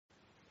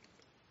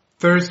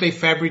Thursday,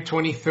 February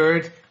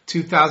 23rd,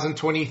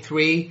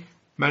 2023,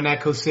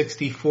 Maneko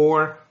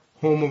 64,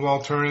 home of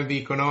alternative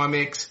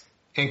economics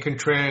and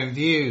contrarian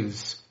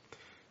views.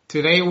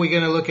 Today we're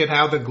going to look at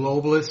how the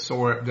globalists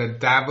or the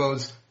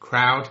Davos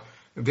crowd,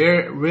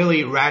 they're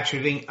really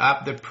ratcheting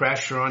up the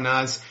pressure on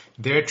us.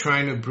 They're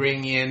trying to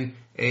bring in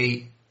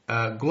a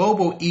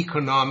global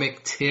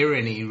economic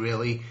tyranny,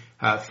 really,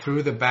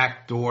 through the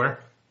back door.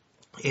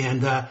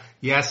 And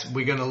yes,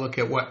 we're going to look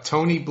at what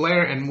Tony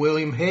Blair and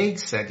William Hague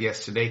said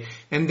yesterday.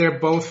 And they're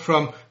both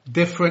from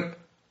different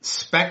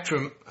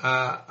spectrum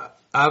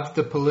of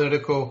the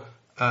political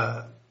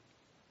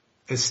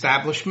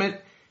establishment.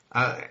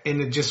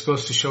 And it just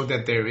goes to show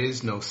that there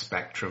is no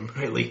spectrum,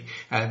 really.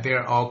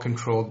 They're all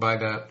controlled by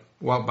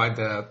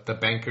the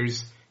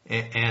bankers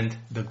and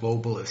the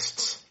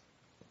globalists.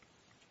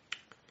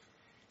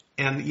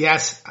 And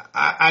yes,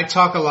 I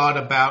talk a lot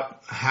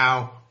about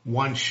how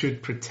one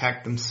should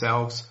protect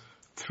themselves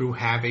through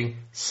having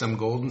some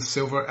gold and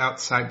silver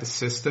outside the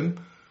system.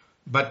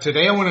 But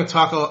today I want to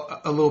talk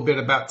a little bit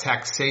about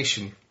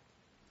taxation,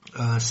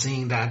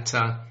 seeing that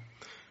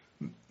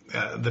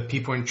the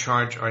people in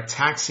charge are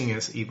taxing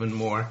us even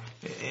more.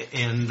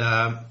 And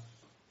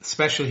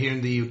especially here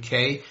in the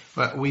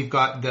UK, we've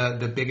got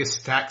the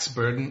biggest tax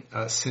burden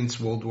since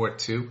World War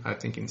II, I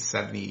think in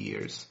 70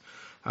 years.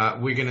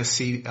 We're going to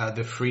see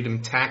the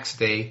Freedom Tax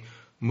Day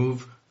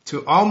move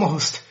to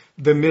almost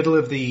the middle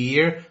of the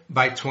year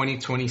by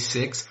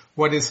 2026.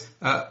 What is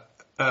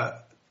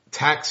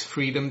Tax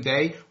Freedom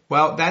Day?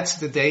 Well, that's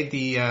the day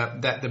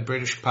that the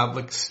British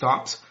public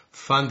stops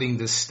funding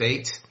the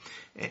state.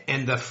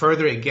 And the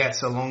further it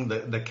gets along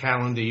the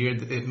calendar year,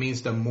 it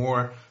means the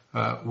more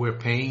we're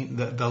paying,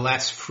 the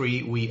less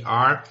free we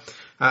are.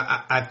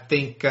 I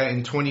think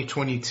in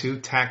 2022,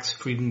 Tax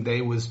Freedom Day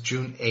was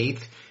June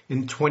 8th.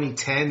 In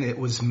 2010, it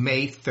was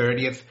May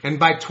 30th. And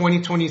by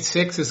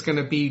 2026, it's going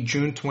to be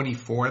June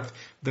 24th.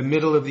 The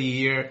middle of the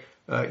year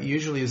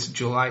usually is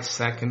July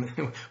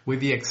 2nd, with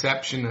the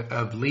exception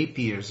of leap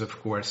years,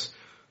 of course.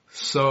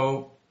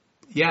 So,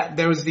 yeah,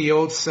 there was the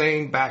old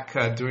saying back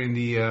during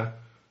the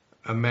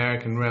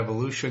American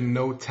Revolution,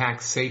 no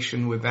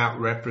taxation without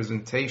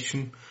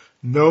representation,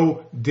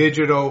 no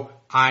digital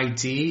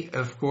ID,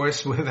 of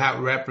course,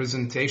 without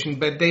representation,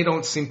 but they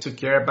don't seem to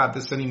care about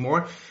this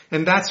anymore.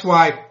 And that's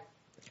why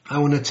I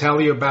want to tell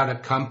you about a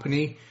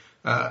company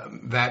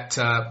that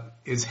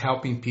is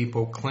helping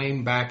people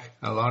claim back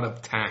a lot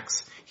of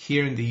tax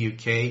here in the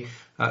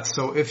UK.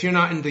 So if you're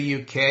not in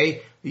the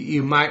UK,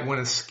 you might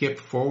want to skip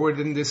forward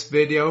in this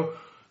video.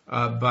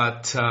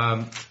 But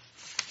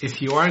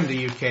if you are in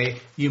the UK,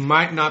 you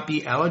might not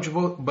be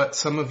eligible, but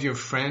some of your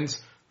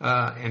friends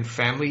and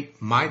family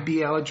might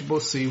be eligible.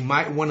 So you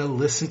might want to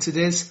listen to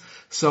this.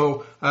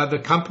 So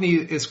the company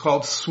is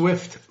called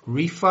Swift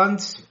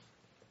Refunds.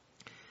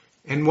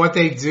 And what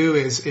they do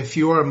is, if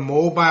you're a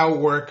mobile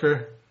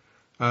worker,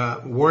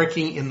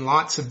 working in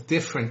lots of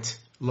different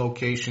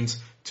locations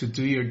to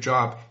do your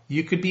job,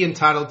 you could be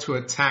entitled to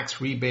a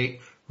tax rebate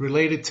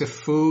related to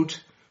food,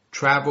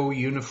 travel,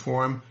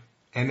 uniform,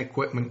 and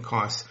equipment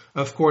costs.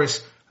 Of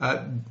course,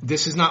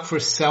 this is not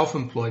for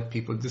self-employed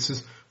people. This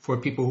is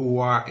for people who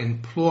are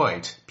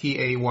employed,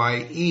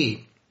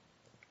 P-A-Y-E.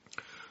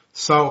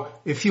 So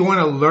if you want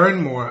to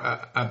learn more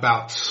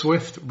about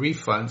Swift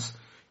Refunds,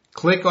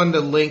 click on the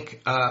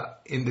link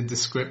in the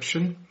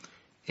description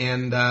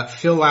and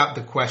fill out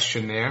the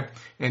questionnaire,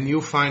 and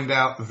you'll find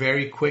out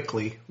very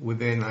quickly,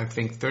 within I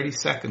think 30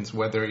 seconds,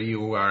 whether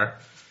you are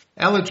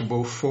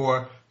eligible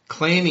for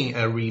claiming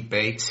a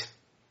rebate.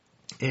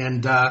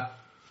 And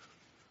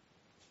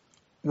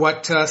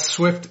what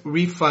Swift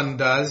Refund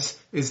does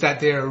is that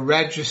they're a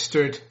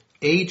registered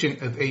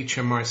agent of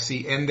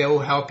HMRC, and they'll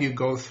help you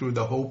go through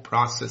the whole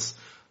process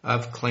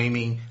of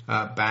claiming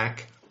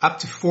back. Up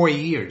to 4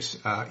 years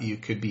you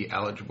could be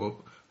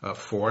eligible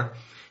for.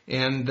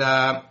 And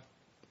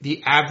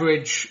the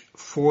average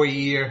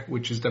 4-year,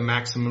 which is the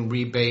maximum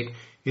rebate,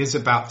 is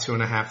about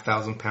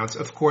 £2,500.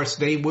 Of course,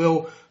 they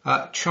will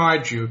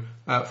charge you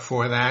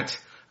for that.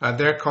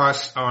 Their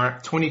costs are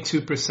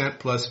 22%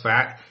 plus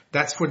VAT.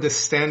 That's for the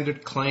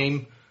standard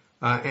claim,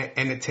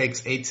 and it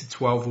takes 8 to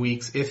 12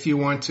 weeks. If you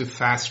want to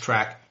fast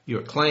track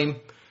your claim,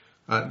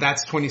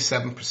 that's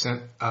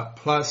 27%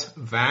 plus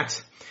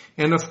VAT.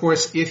 And of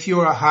course, if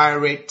you're a higher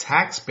rate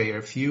taxpayer,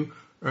 if you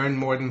earn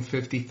more than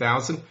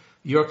 $50,000,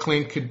 your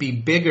claim could be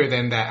bigger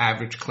than that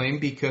average claim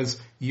because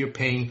you're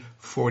paying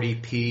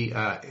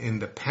 40p in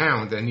the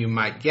pound, and you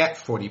might get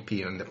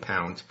 40p in the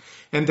pound.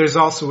 And there's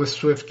also a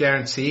Swift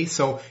guarantee.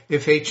 So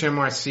if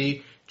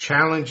HMRC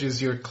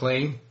challenges your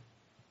claim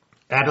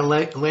at a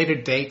later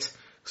date,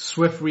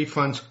 Swift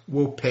Refunds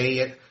will pay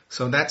it.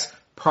 So that's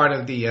part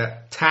of the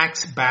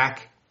tax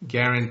back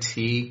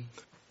guarantee.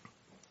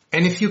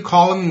 And if you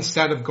call them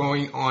instead of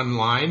going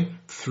online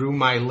through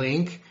my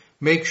link,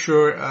 make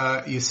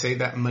sure you say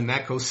that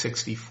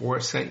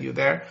Maneko64 sent you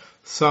there.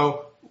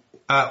 So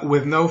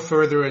with no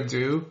further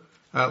ado,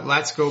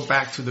 let's go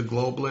back to the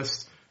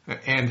globalists.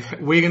 And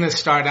we're going to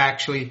start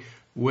actually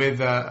with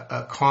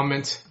a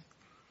comment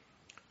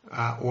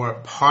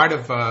or part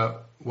of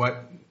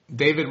what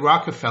David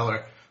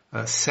Rockefeller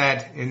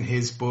said in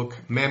his book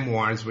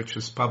Memoirs, which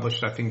was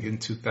published, I think, in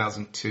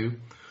 2002.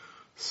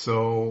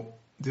 So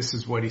this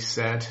is what he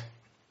said.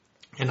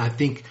 And I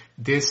think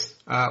this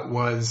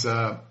was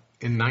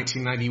in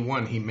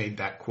 1991 he made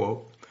that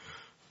quote.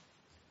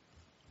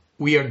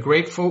 We are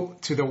grateful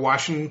to the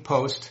Washington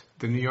Post,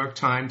 the New York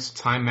Times,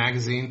 Time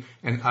Magazine,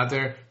 and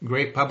other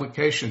great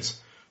publications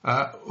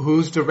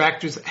whose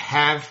directors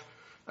have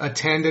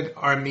attended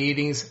our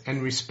meetings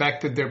and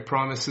respected their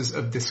promises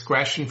of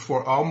discretion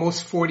for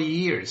almost 40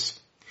 years.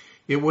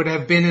 It would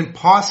have been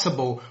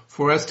impossible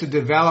for us to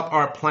develop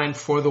our plan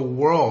for the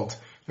world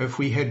if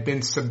we had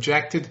been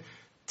subjected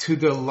to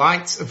the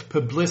lights of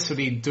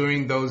publicity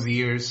during those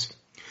years.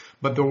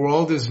 But the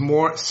world is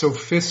more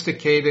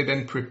sophisticated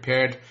and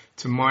prepared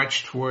to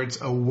march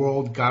towards a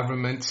world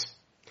government.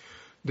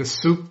 The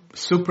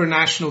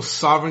supranational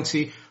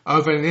sovereignty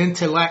of an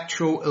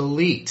intellectual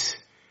elite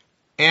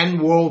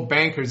and world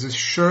bankers is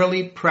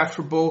surely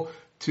preferable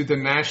to the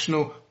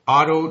national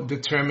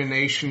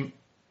auto-determination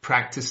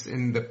practiced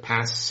in the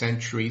past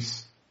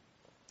centuries.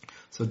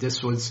 So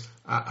this was,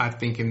 I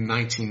think, in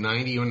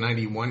 1990 or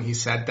 91 he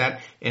said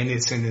that, and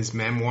it's in his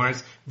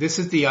memoirs. This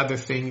is the other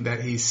thing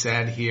that he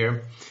said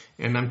here,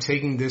 and I'm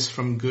taking this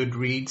from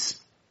Goodreads.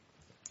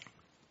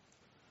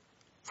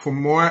 For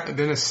more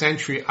than a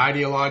century,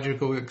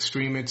 ideological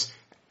extremists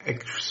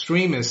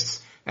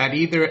at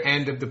either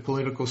end of the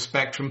political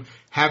spectrum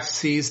have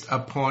seized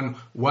upon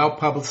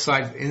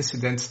well-publicized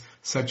incidents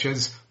such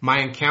as my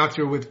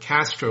encounter with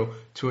Castro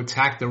to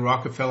attack the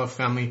Rockefeller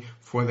family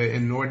for the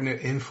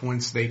inordinate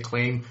influence they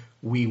claim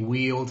we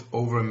wield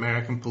over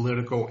American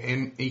political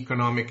and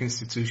economic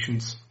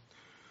institutions.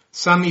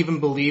 Some even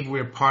believe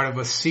we're part of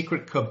a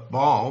secret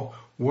cabal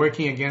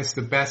working against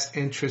the best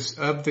interests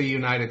of the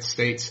United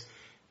States,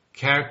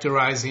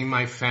 characterizing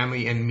my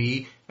family and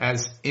me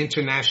as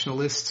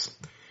internationalists,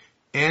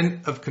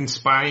 and of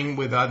conspiring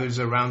with others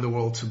around the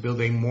world to build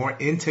a more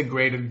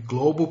integrated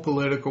global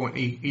political and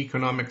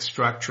economic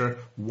structure,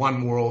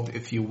 one world,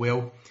 if you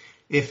will.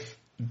 If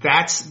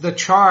that's the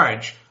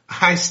charge,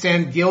 I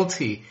stand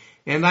guilty,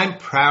 and I'm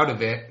proud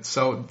of it.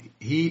 So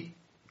he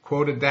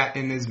quoted that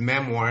in his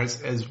memoirs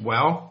as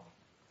well.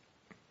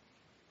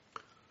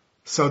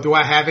 So do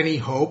I have any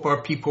hope?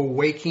 Are people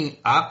waking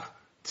up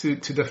to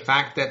the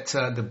fact that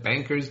the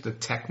bankers, the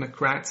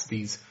technocrats,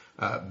 these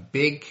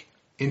big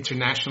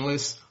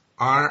internationalists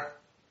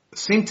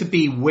seem to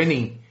be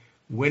winning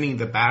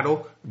the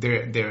battle?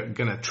 They're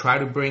gonna try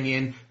to bring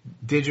in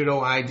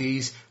digital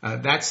IDs.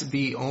 That's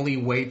the only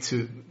way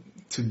to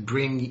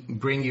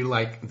bring you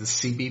like the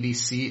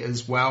CBDC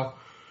as well.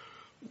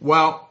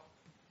 Well,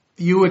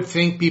 you would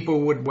think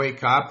people would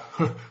wake up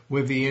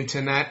with the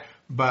internet,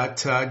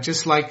 but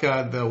just like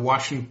the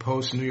Washington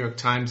Post, New York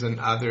Times, and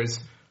others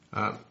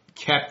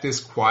kept this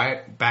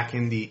quiet back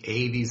in the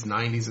 80s,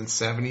 90s, and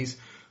 70s,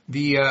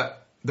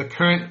 the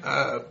current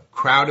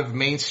crowd of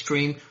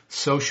mainstream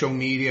social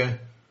media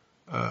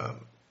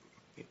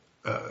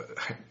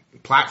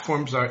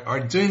platforms are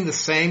doing the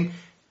same,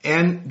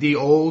 and the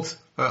old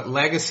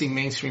legacy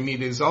mainstream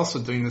media is also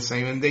doing the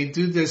same, and they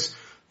do this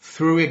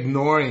through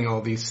ignoring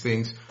all these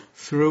things,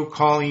 through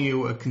calling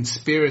you a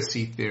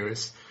conspiracy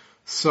theorist.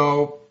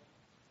 So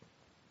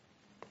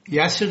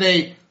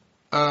yesterday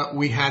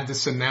we had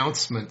this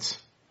announcement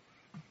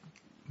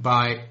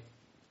by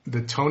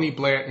the Tony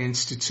Blair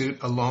Institute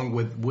along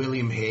with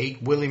William Hague.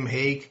 William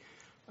Hague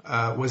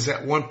was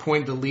at one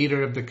point the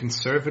leader of the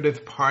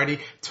Conservative Party.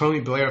 Tony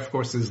Blair, of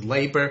course, is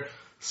Labour.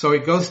 So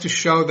it goes to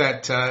show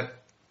that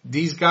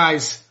these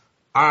guys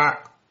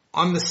are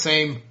on the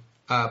same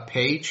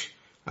page.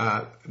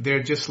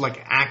 They're just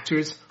like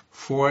actors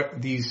for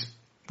these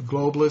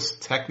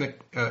globalist,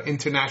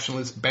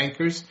 internationalist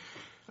bankers.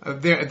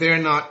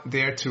 They're not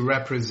there to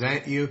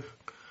represent you.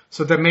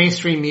 So the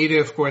mainstream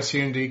media, of course,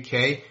 here in the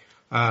UK,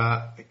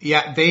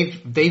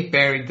 they've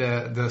buried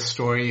the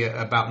story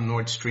about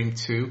Nord Stream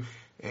 2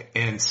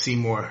 and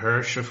Seymour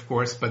Hersh, of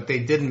course, but they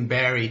didn't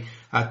bury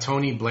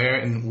Tony Blair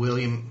and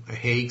William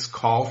Hague's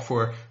call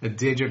for a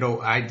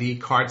digital ID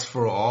cards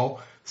for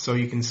all. So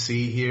you can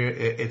see here,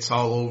 it's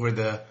all over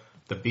the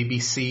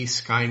BBC,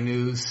 Sky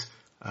News,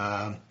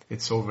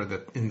 it's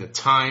over in the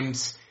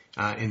Times,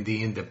 in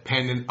the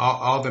Independent,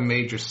 all the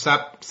major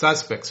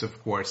suspects,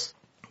 of course.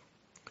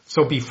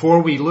 So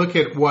before we look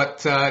at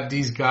what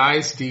these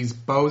guys, these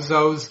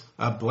bozos,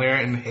 Blair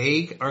and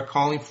Hague are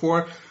calling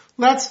for,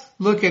 let's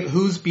look at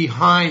who's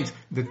behind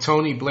the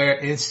Tony Blair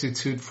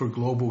Institute for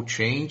Global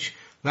Change.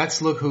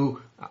 Let's look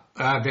who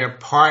their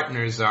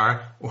partners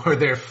are or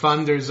their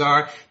funders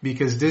are,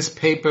 because this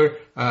paper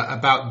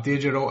about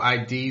digital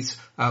IDs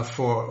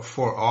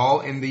for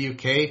all in the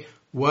UK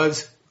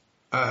was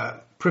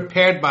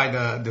prepared by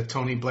the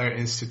Tony Blair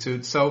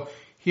Institute. So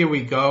here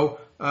we go.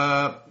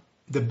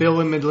 The Bill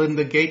and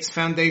Melinda Gates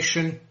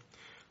Foundation,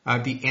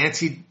 the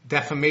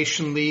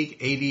Anti-Defamation League,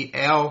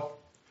 ADL,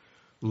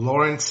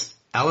 Lawrence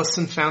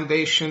Ellison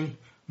Foundation,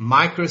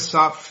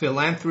 Microsoft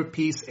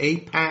Philanthropies,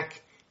 APAC,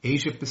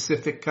 Asia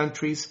Pacific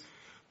countries,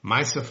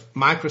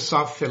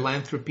 Microsoft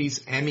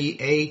Philanthropies,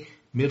 MEA,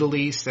 Middle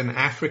East, and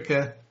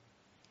Africa?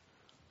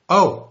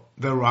 Oh,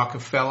 the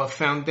Rockefeller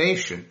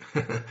Foundation.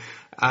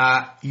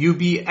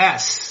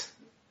 UBS,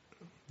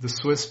 the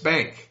Swiss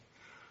bank,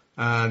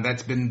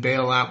 that's been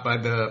bailed out by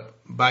the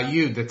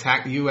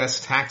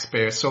U.S.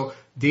 taxpayer. So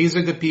these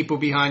are the people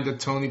behind the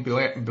Tony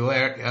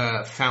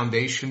Blair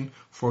Foundation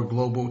for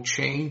Global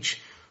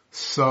Change.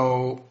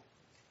 So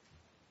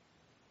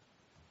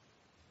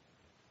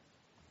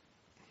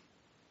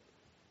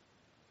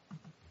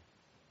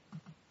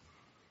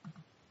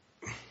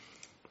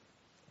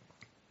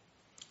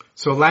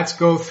let's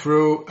go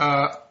through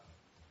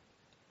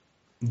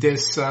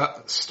this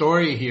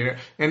story here,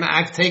 and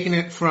I've taken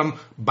it from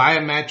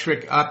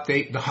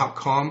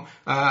biometricupdate.com.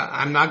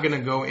 I'm not going to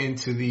go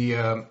into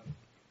the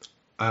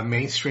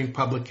mainstream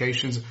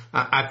publications.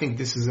 I think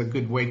this is a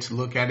good way to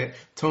look at it.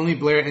 Tony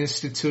Blair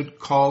Institute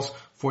calls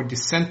for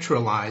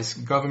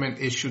decentralized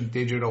government-issued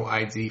digital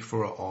ID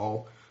for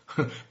all.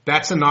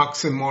 That's an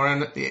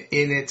oxymoron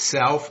in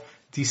itself.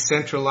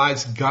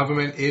 Decentralized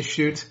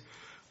government-issued.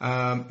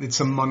 It's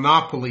a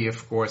monopoly,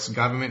 of course.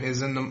 Government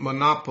isn't a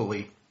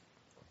monopoly.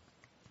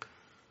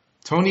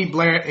 Tony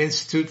Blair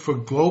Institute for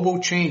Global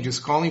Change is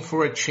calling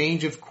for a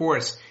change of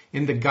course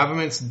in the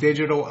government's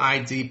digital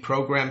ID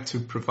program to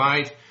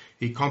provide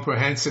a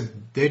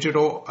comprehensive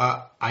digital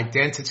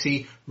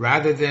identity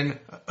rather than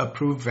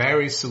approve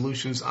various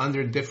solutions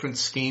under different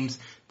schemes.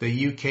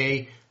 The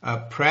UK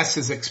press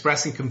is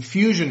expressing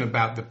confusion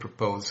about the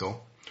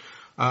proposal.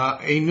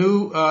 A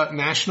new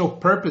national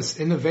purpose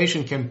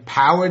innovation can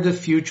power the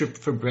future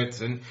for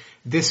Britain.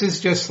 This is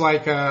just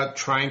like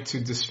trying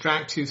to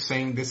distract you,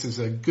 saying this is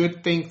a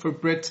good thing for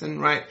Britain,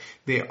 right?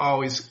 They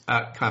always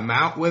come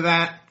out with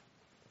that.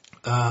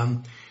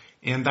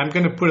 And I'm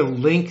going to put a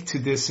link to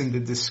this in the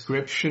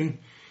description.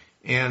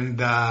 And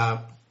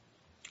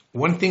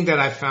one thing that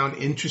I found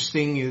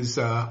interesting is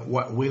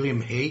what William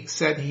Hague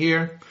said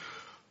here.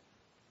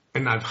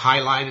 And I've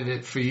highlighted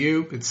it for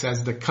you. It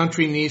says the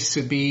country needs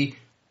to be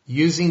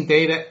using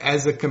data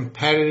as a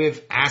competitive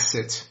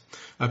asset,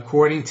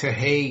 according to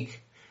Hague,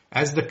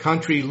 as the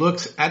country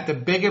looks at the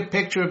bigger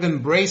picture of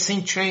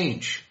embracing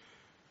change.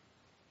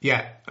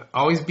 Yeah,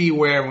 always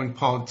beware when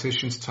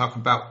politicians talk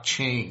about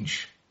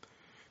change.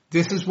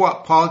 This is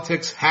what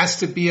politics has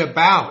to be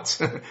about,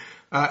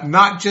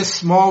 not just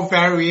small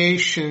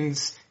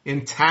variations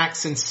in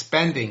tax and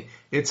spending.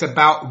 It's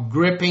about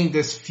gripping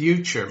this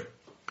future.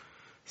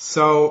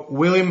 So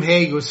William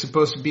Hague was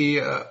supposed to be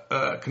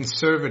a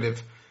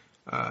conservative.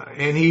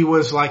 And he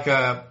was like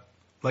a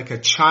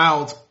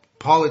child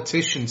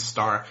politician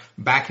star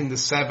back in the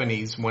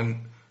 70s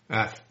when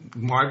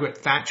Margaret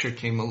Thatcher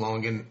came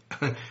along. And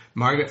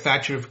Margaret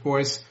Thatcher, of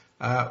course,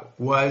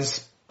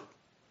 was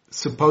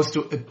supposed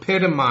to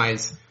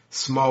epitomize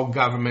small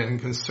government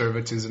and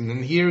conservatism.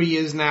 And here he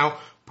is now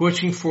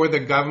pushing for the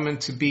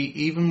government to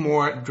be even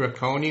more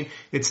draconian.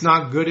 It's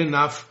not good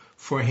enough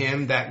for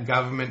him that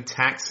government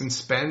tax and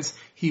spends.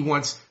 He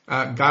wants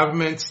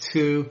government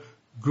to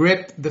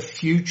grip the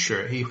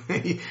future.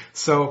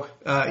 So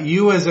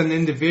you as an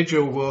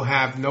individual will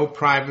have no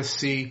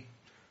privacy,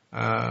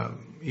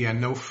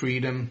 no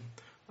freedom.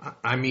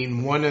 I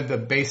mean, one of the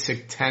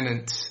basic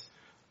tenets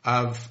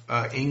of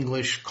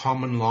English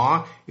common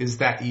law is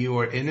that you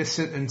are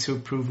innocent until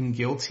proven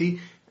guilty,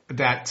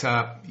 that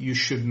you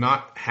should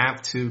not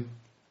have to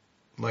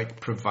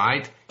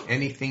provide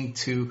anything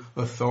to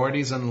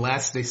authorities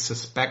unless they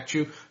suspect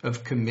you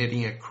of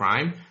committing a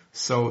crime.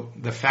 So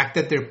the fact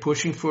that they're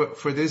pushing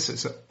for this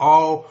is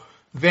all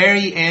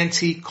very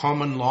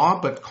anti-common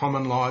law, but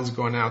common law is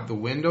going out the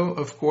window,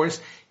 of course.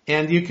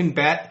 And you can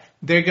bet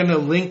they're going to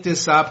link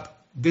this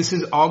up. This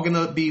is all going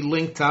to be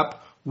linked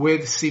up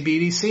with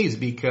CBDCs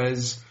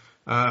because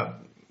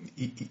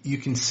you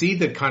can see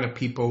the kind of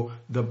people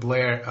the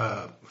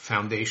Blair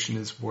Foundation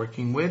is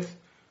working with.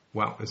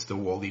 Well, it's the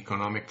World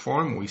Economic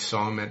Forum. We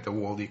saw him at the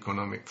World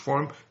Economic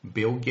Forum.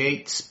 Bill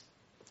Gates,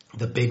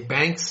 the big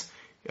banks.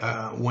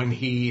 When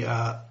he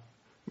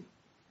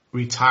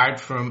retired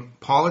from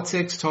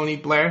politics, Tony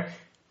Blair,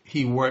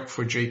 he worked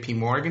for JP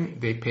Morgan.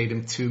 They paid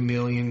him £2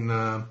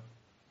 million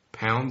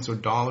pounds or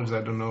dollars.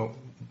 I don't know.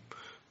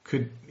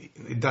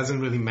 It doesn't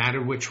really matter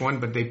which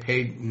one, but they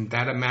paid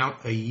that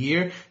amount a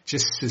year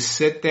just to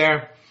sit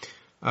there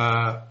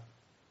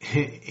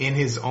in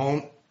his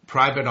own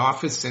private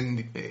office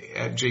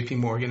at JP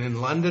Morgan in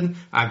London.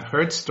 I've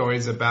heard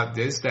stories about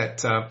this,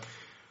 that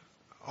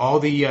all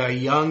the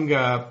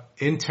young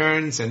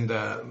interns and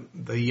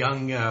the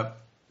young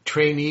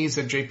trainees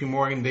at JP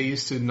Morgan, they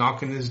used to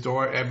knock on his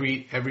door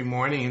every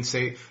morning and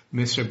say,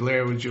 "Mr.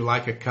 Blair, would you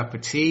like a cup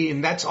of tea?"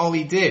 And that's all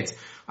he did.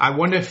 I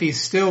wonder if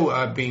he's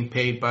still being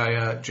paid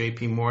by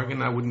JP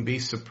Morgan. I wouldn't be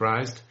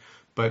surprised,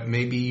 but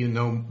maybe you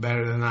know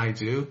better than I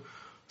do.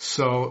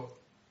 So,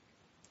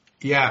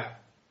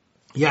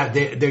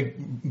 they're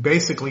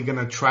basically going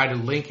to try to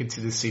link it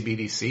to the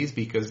CBDCs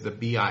because the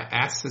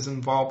BIS is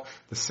involved,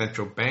 the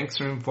central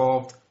banks are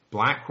involved,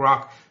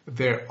 BlackRock,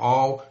 they're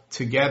all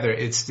together.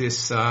 It's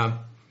this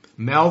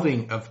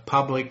melding of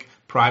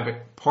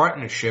public-private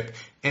partnership.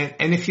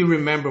 And if you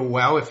remember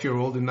well, if you're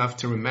old enough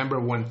to remember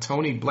when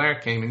Tony Blair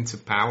came into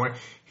power,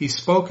 he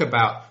spoke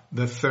about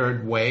the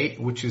third way,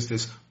 which is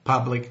this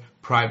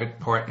public-private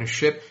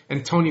partnership.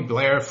 And Tony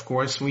Blair, of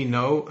course, we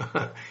know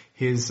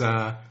his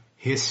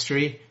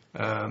history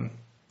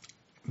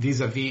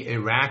vis-a-vis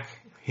Iraq,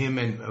 him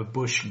and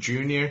Bush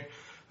Jr.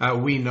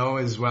 We know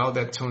as well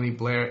that Tony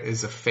Blair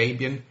is a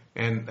Fabian,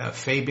 and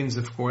Fabians,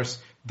 of course,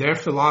 their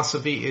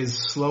philosophy is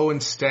slow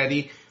and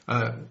steady,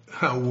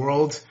 a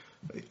world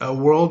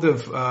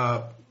of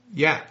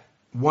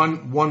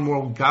one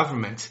world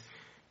government.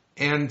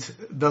 And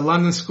the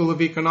London School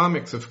of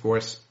Economics, of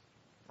course,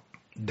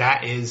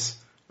 that is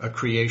a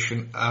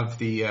creation of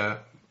the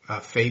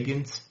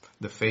Fabians,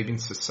 the Fabian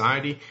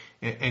Society.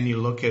 And you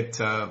look at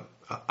a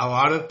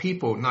lot of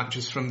people, not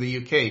just from the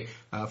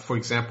UK. For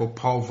example,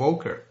 Paul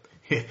Volcker,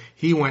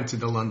 he went to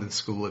the London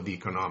School of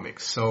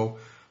Economics. So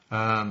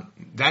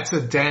that's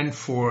a den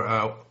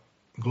for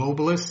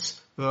globalists,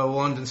 the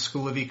London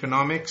School of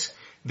Economics.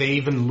 They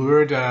even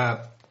lured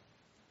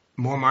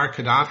Muammar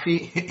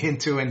Gaddafi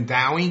into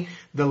endowing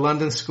the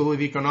London School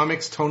of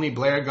Economics. Tony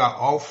Blair got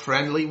all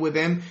friendly with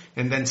him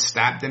and then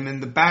stabbed him in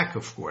the back,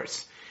 of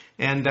course.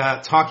 And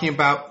talking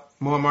about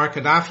Muammar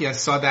Gaddafi, I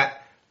saw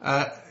that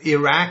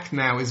Iraq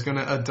now is going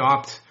to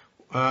adopt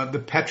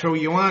the petro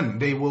yuan.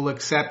 They will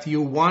accept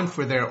yuan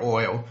for their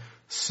oil.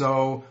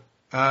 So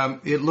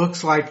it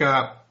looks like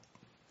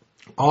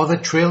all the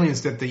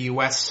trillions that the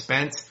U.S.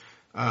 spent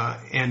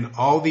and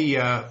all the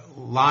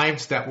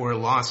lives that were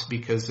lost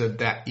because of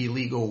that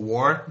illegal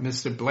war,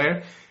 Mr.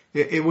 Blair,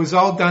 it was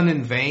all done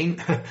in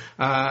vain.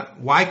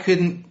 Why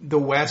couldn't the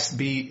West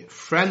be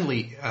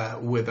friendly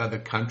with other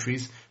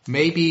countries?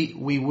 Maybe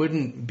we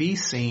wouldn't be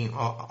seeing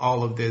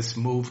all of this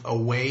move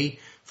away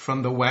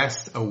from the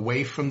West,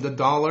 away from the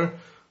dollar.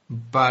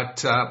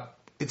 But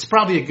it's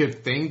probably a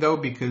good thing, though,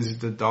 because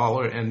the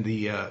dollar and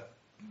the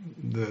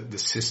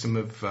system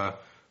of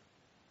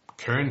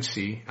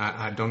currency,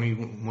 I don't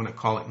even want to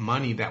call it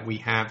money, that we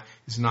have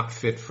is not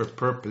fit for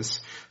purpose.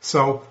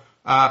 So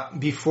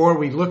before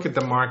we look at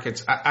the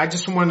markets, I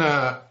just want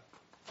to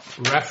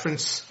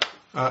reference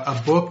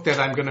a book that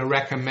I'm going to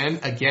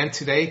recommend again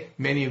today.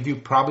 Many of you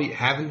probably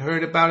haven't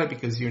heard about it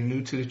because you're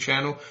new to the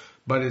channel,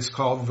 but it's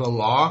called The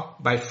Law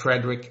by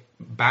Frederick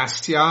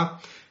Bastiat.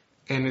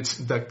 And it's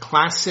the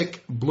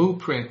classic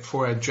blueprint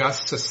for a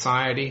just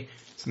society.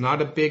 It's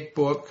not a big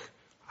book.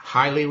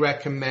 Highly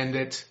recommend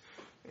it.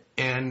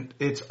 And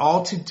it's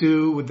all to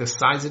do with the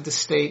size of the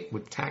state,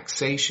 with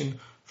taxation,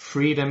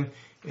 freedom.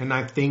 And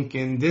I think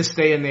in this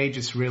day and age,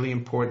 it's really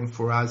important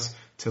for us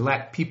to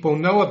let people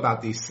know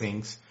about these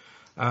things.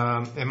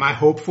 Am I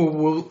hopeful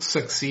we'll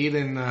succeed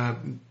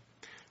in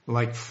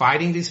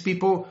fighting these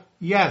people?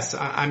 Yes.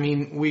 I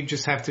mean, we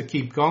just have to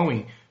keep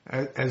going.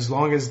 As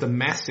long as the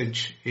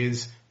message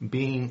is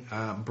being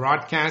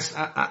broadcast,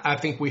 I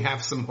think we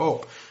have some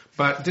hope.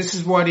 But this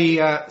is what he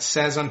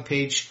says on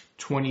page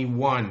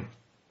 21.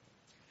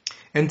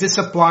 And this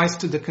applies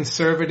to the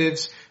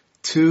conservatives,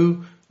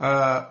 to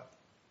the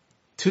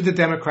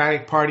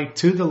Democratic Party,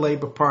 to the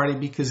Labour Party,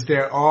 because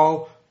they're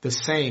all the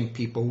same.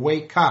 People,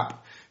 wake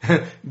up.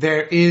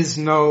 There is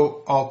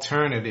no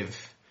alternative.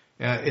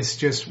 It's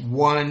just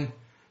one.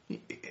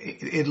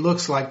 It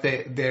looks like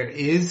there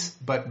is,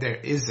 but there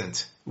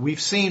isn't.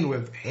 We've seen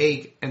with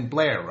Haig and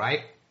Blair,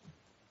 right?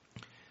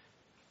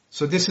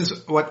 So this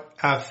is what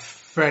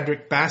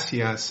Frederick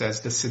Bastiat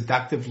says, the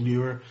seductive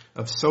lure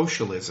of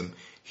socialism.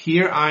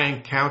 Here I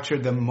encounter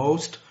the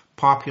most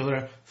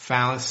popular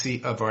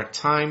fallacy of our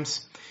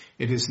times.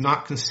 It is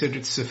not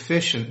considered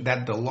sufficient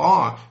that the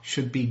law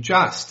should be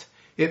just.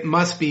 It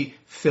must be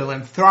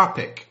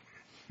philanthropic.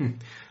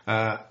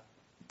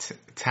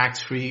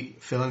 Tax-free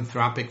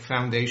philanthropic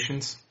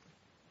foundations.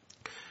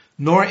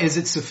 Nor is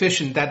it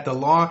sufficient that the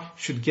law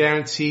should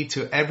guarantee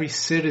to every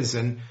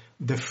citizen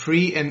the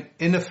free and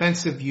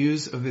inoffensive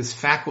use of his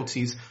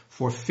faculties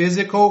for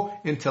physical,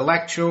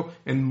 intellectual,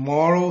 and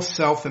moral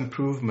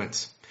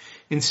self-improvements.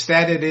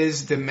 Instead, it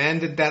is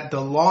demanded that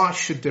the law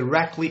should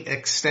directly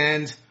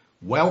extend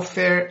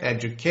welfare,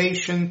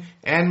 education,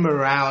 and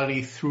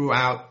morality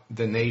throughout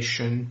the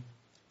nation.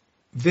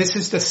 This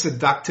is the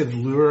seductive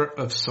lure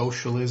of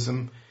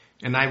socialism.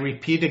 And I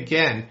repeat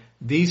again,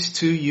 these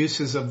two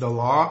uses of the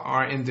law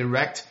are in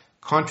direct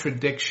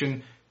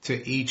contradiction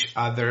to each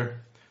other.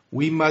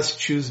 We must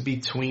choose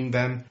between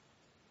them.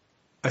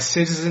 A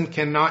citizen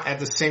cannot at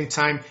the same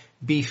time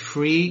be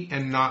free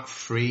and not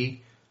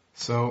free.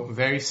 So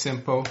very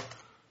simple.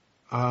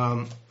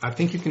 I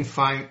think you can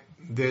find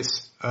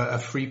this, a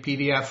free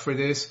PDF for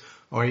this,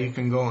 or you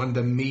can go on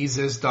the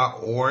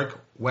Mises.org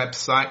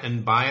website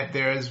and buy it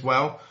there as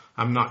well.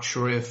 I'm not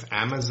sure if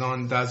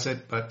Amazon does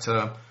it, but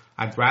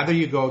I'd rather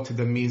you go to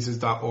the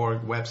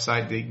Mises.org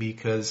website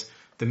because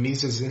the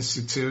Mises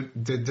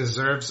Institute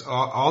deserves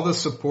all the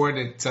support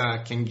it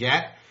can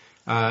get.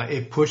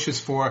 It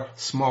pushes for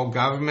small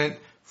government,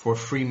 for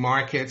free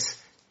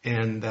markets,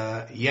 and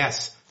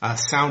yes,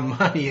 sound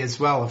money as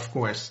well, of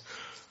course.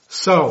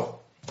 So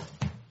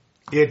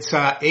it's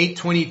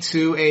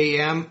 8:22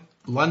 a.m.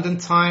 London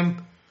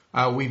time.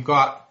 We've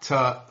got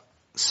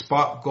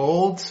spot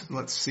gold.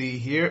 Let's see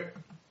here.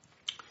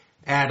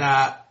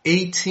 At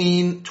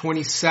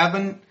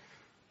 18.27,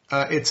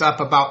 it's up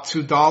about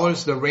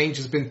 $2. The range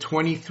has been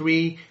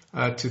 23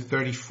 to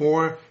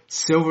 34.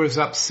 Silver is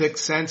up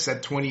 6 cents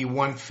at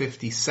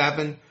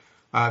 21.57.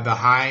 The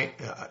high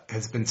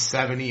has been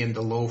 70 and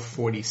the low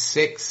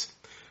 46.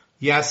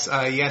 Yes,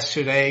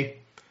 yesterday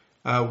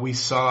we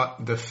saw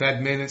the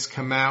Fed minutes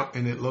come out,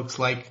 and it looks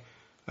like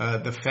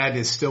the Fed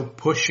is still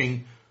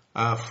pushing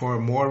for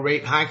more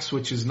rate hikes,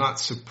 which is not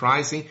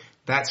surprising.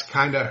 That's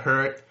kind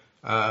of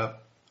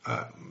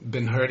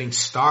been hurting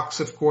stocks,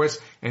 of course,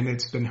 and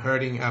it's been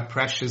hurting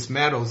precious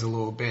metals a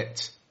little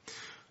bit.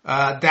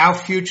 Dow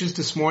futures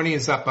this morning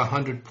is up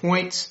 100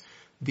 points.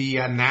 The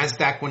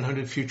NASDAQ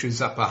 100 futures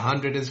is up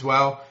 100 as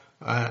well.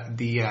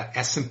 The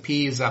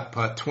S&P is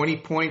up 20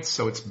 points,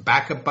 so it's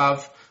back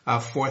above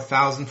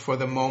 4,000 for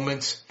the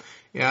moment.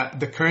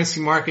 The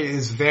currency market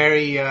is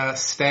very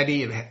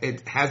steady.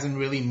 It hasn't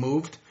really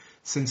moved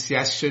since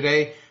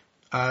yesterday.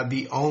 Not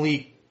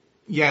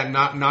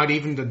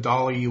even the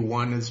dollar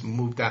yuan has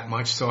moved that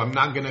much, so I'm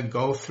not going to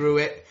go through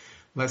it.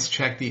 Let's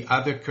check the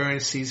other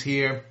currencies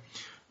here.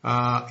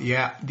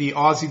 The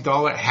Aussie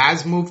dollar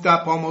has moved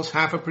up almost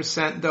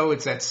 0.5% though.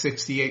 It's at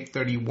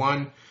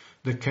 68.31.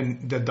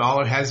 The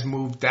dollar has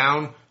moved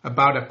down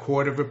about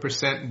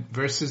 0.25%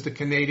 versus the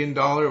Canadian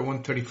dollar at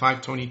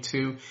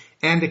 135.22.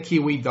 And the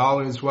Kiwi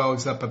dollar as well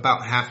is up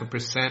about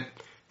 0.5%,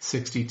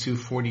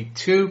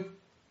 62.42.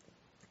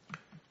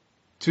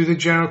 To the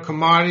general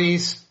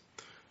commodities,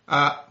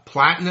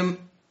 platinum,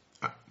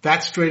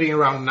 that's trading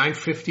around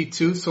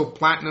 952, so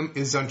platinum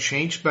is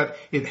unchanged, but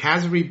it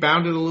has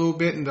rebounded a little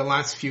bit in the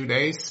last few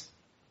days.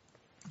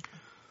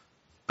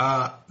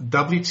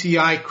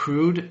 WTI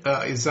crude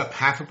is up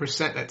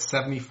 0.5% at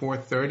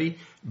 74.30.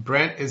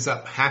 Brent is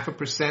up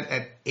 0.5%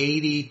 at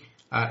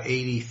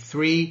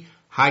 80.83.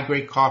 High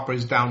grade copper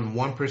is down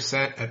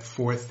 1% at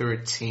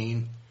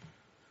 4.13.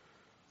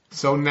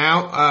 So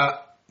now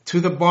to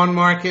the bond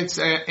markets,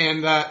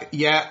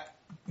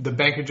 the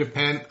Bank of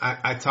Japan,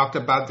 I talked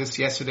about this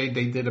yesterday.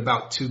 They did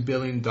about $2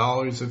 billion of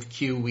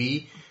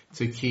QE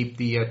to keep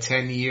the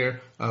 10-year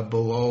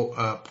below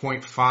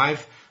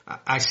 0.5.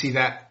 I see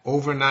that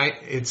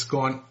overnight it's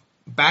gone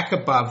back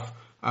above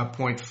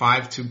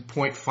 0.5 to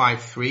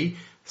 0.53.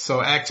 So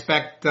I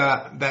expect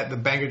that the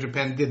Bank of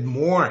Japan did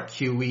more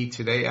QE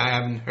today. I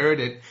haven't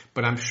heard it,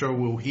 but I'm sure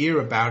we'll hear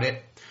about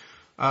it.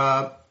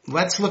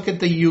 Let's look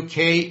at the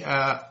UK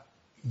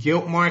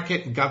gilt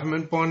market,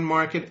 government bond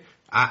market.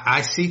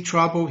 I see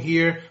trouble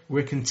here.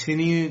 We're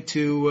continuing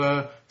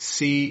to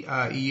see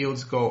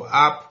yields go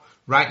up.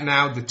 Right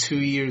now, the 2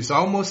 years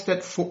almost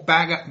at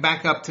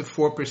back up to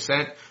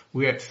 4%.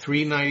 We're at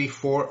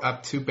 394,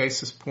 up 2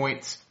 basis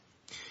points.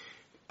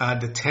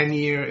 The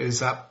 10-year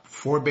is up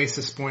 4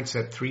 basis points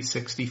at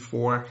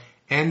 364,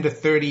 and the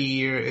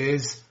 30-year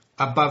is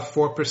above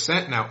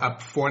 4% now,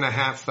 up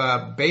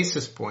 4.5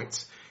 basis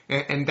points.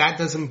 And that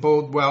doesn't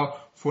bode well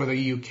for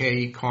the UK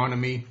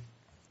economy.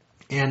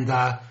 And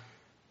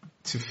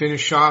to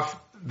finish off,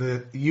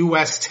 the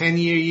US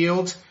 10-year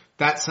yield,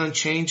 that's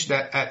unchanged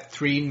at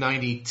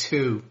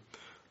 392.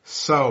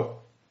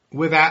 So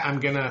with that, I'm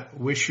going to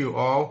wish you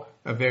all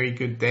a very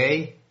good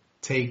day.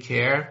 Take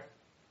care.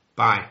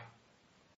 Bye.